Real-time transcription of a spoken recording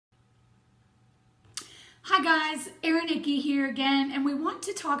Hi guys, Erin Icky here again, and we want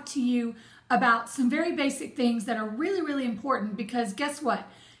to talk to you about some very basic things that are really important because guess what?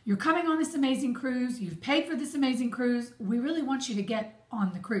 You're coming on this amazing cruise, you've paid for this amazing cruise, we really want you to get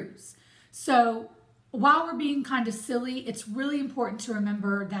on the cruise. So while we're being kind of silly, it's really important to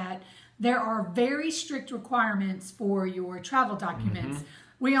remember that there are very strict requirements for your travel documents.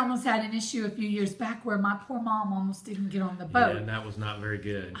 We almost had an issue a few years back where my poor mom almost didn't get on the boat. Yeah, and that was not very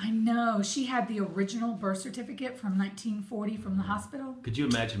good. I know. She had the original birth certificate from 1940 from the hospital. Could you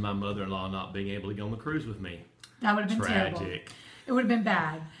imagine my mother-in-law not being able to go on the cruise with me? That would have been terrible. Tragic. It would have been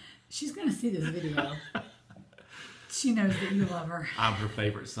bad. She's going to see this video. She knows that you love her. I'm her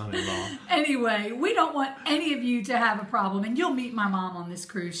favorite son-in-law. Anyway, we don't want any of you to have a problem, and you'll meet my mom on this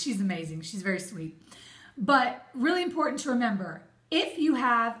cruise. She's amazing. She's very sweet. But really important to remember, if you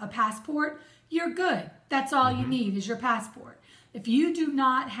have a passport, you're good. That's all you need is your passport. If you do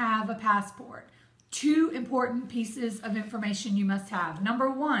not have a passport, two important pieces of information you must have. Number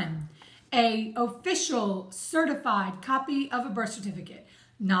one, an official certified copy of a birth certificate.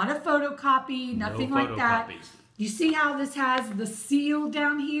 Not a photocopy, nothing like that. You see how this has the seal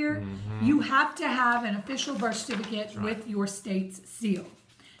down here? You have to have an official birth certificate with your state's seal.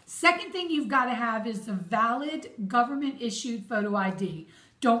 Second thing you've got to have is a valid government-issued photo ID.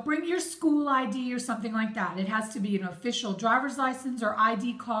 Don't bring your school ID or something like that. It has to be an official driver's license or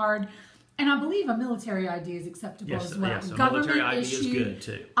ID card. And I believe a military ID is acceptable as well. Yes, a military ID is good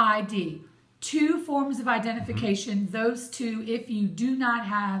too. ID. Two forms of identification, those two if you do not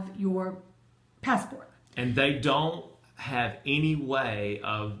have your passport. And they don't have any way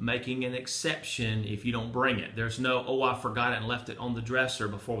of making an exception if you don't bring it. There's no, oh, I forgot it and left it on the dresser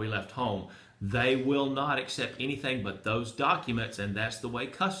before we left home. They will not accept anything but those documents, and that's the way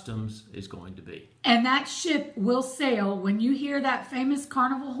customs is going to be. And that ship will sail when you hear that famous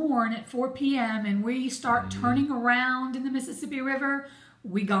carnival horn at 4 p.m. and we start turning around in the Mississippi River,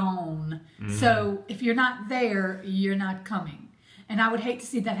 we gone. So if you're not there, you're not coming. And I would hate to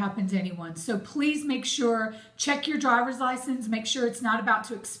see that happen to anyone. So please make sure, check your driver's license, make sure it's not about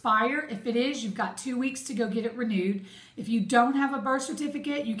to expire. If it is, you've got 2 weeks to go get it renewed. If you don't have a birth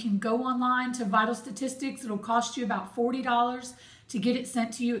certificate, you can go online to Vital Statistics. It'll cost you about $40 to get it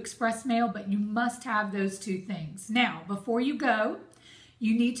sent to you express mail, but you must have those two things. Now, before you go,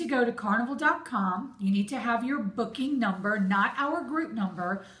 you need to go to carnival.com. You need to have your booking number, not our group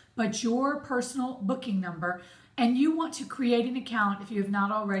number, but your personal booking number. And you want to create an account if you have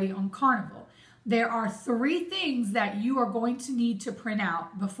not already on Carnival. There are 3 things that you are going to need to print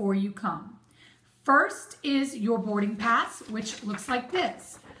out before you come. First is your boarding pass, which looks like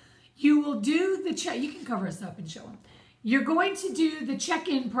this. You will do the check. You can cover us up and show them. You're going to do the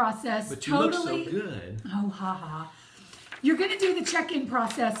check-in process but you totally. look so good. Oh, haha. You're going to do the check-in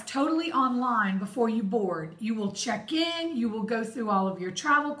process totally online before you board. You will check in. You will go through all of your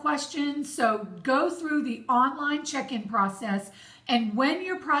travel questions. So go through the online check-in process. And when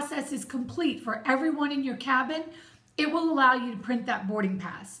your process is complete for everyone in your cabin, it will allow you to print that boarding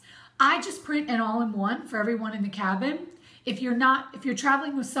pass. I just print an all-in-one for everyone in the cabin. If you're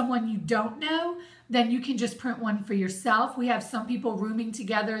traveling with someone you don't know, then you can just print one for yourself. We have some people rooming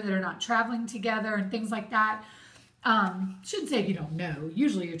together that are not traveling together and things like that. Shouldn't say if you don't know.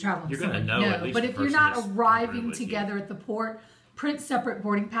 Usually you're traveling with someone you know. But if you're not arriving together at the port, print separate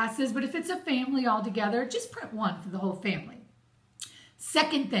boarding passes. But if it's a family all together, just print one for the whole family.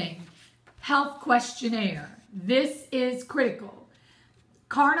 Second thing, health questionnaire. This is critical.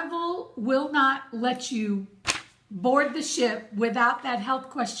 Carnival will not let you board the ship without that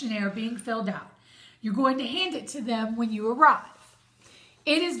health questionnaire being filled out. You're going to hand it to them when you arrive.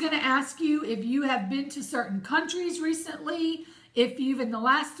 It is going to ask you if you have been to certain countries recently, if you've in the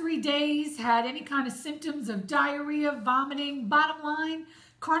last 3 days had any kind of symptoms of diarrhea, vomiting. Bottom line,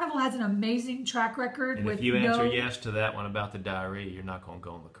 Carnival has an amazing track record. And if you answer yes to that one about the diarrhea, you're not going to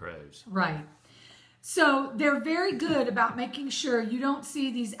go on the cruise. Right. So they're very good about making sure you don't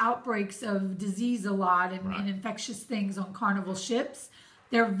see these outbreaks of disease a lot and infectious things on Carnival ships.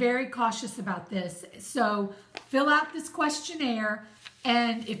 They're very cautious about this. So fill out this questionnaire.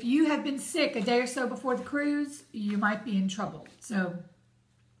 And if you have been sick a day or so before the cruise, you might be in trouble. So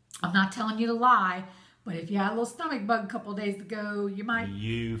I'm not telling you to lie, but if you had a little stomach bug a couple of days ago, you might.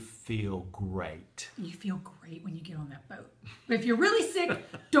 You feel great. You feel great when you get on that boat. But if you're really sick,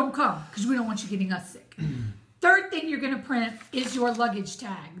 don't come because we don't want you getting us sick. Third thing you're going to print is your luggage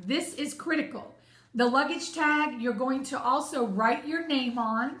tag. This is critical. The luggage tag, you're going to also write your name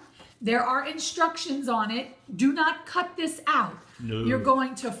on. There are instructions on it. Do not cut this out. No. You're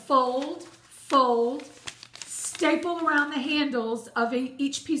going to fold, staple around the handles of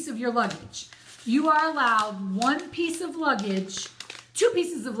each piece of your luggage. you are allowed 1 piece of luggage, 2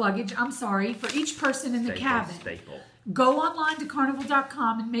 pieces of luggage, I'm sorry, for each person in the cabin. Go online to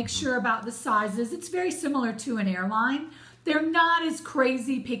carnival.com and make sure about the sizes. It's very similar to an airline. They're not as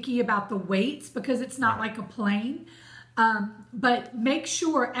crazy picky about the weights because it's not like a plane. But make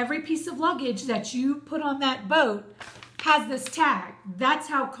sure every piece of luggage that you put on that boat has this tag. That's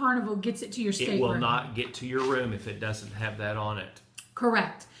how Carnival gets it to your stateroom. It will not get to your room if it doesn't have that on it.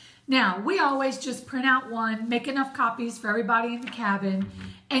 Correct. Now, we always just print out one, make enough copies for everybody in the cabin,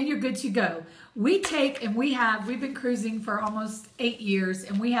 and you're good to go. We've been cruising for almost 8 years,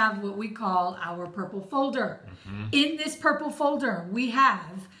 and we have what we call our purple folder. In this purple folder, we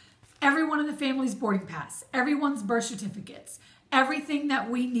have everyone in the family's boarding pass, everyone's birth certificates, everything that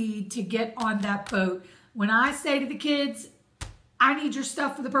we need to get on that boat. When I say to the kids, I need your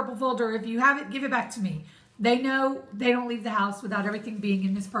stuff for the purple folder. If you have it, give it back to me. They know they don't leave the house without everything being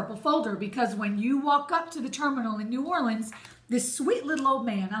in this purple folder, because when you walk up to the terminal in New Orleans, this sweet little old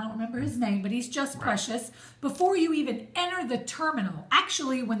man, I don't remember his name, but he's just precious. Before you even enter the terminal,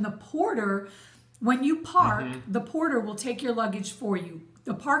 actually when you park, the porter will take your luggage for you.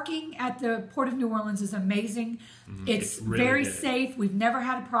 The parking at the Port of New Orleans is amazing. It's really very safe. We've never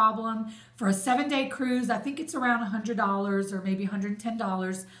had a problem. For a 7-day cruise, I think it's around $100 or maybe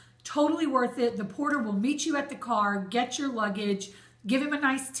 $110. Totally worth it. The porter will meet you at the car, get your luggage, give him a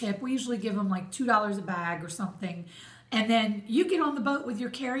nice tip. We usually give him like $2 a bag or something. And then you get on the boat with your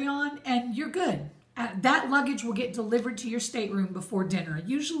carry-on and you're good. That luggage will get delivered to your stateroom before dinner.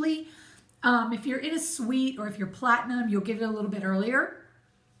 Usually, if you're in a suite or if you're platinum, you'll get it a little bit earlier.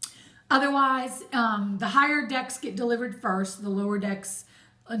 Otherwise, the higher decks get delivered first, the lower decks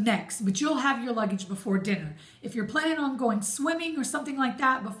next, but you'll have your luggage before dinner. If you're planning on going swimming or something like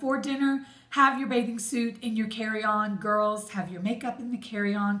that before dinner, have your bathing suit in your carry-on. Girls, have your makeup in the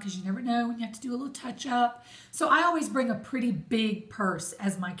carry-on because you never know when you have to do a little touch-up. So I always bring a pretty big purse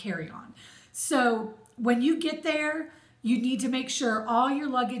as my carry-on. So when you get there, you need to make sure all your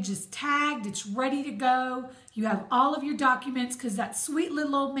luggage is tagged, it's ready to go. You have all of your documents, because that sweet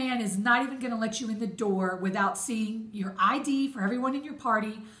little old man is not even going to let you in the door without seeing your ID for everyone in your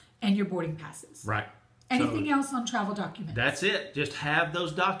party and your boarding passes. Right. Anything else on travel documents? That's it. Just have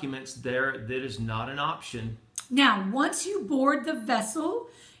those documents there. That is not an option. Now, once you board the vessel,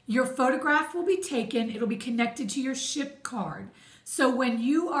 your photograph will be taken. It'll be connected to your ship card. So when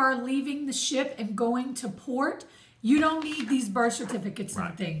you are leaving the ship and going to port, you don't need these birth certificates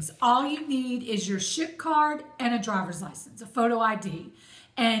and things. All you need is your ship card and a driver's license, a photo ID.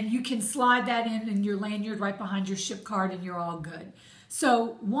 And you can slide that in your lanyard right behind your ship card and you're all good.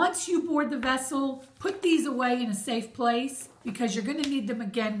 So once you board the vessel, put these away in a safe place because you're going to need them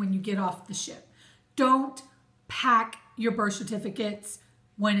again when you get off the ship. Don't pack your birth certificates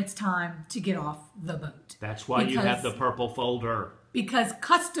when it's time to get off the boat. That's why you have the purple folder. Because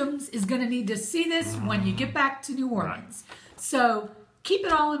customs is going to need to see this when you get back to New Orleans. So keep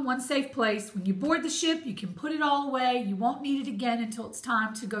it all in one safe place. When you board the ship, you can put it all away. You won't need it again until it's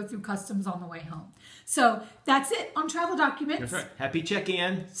time to go through customs on the way home. So that's it on travel documents. That's right. Happy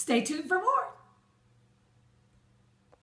check-in. Stay tuned for more.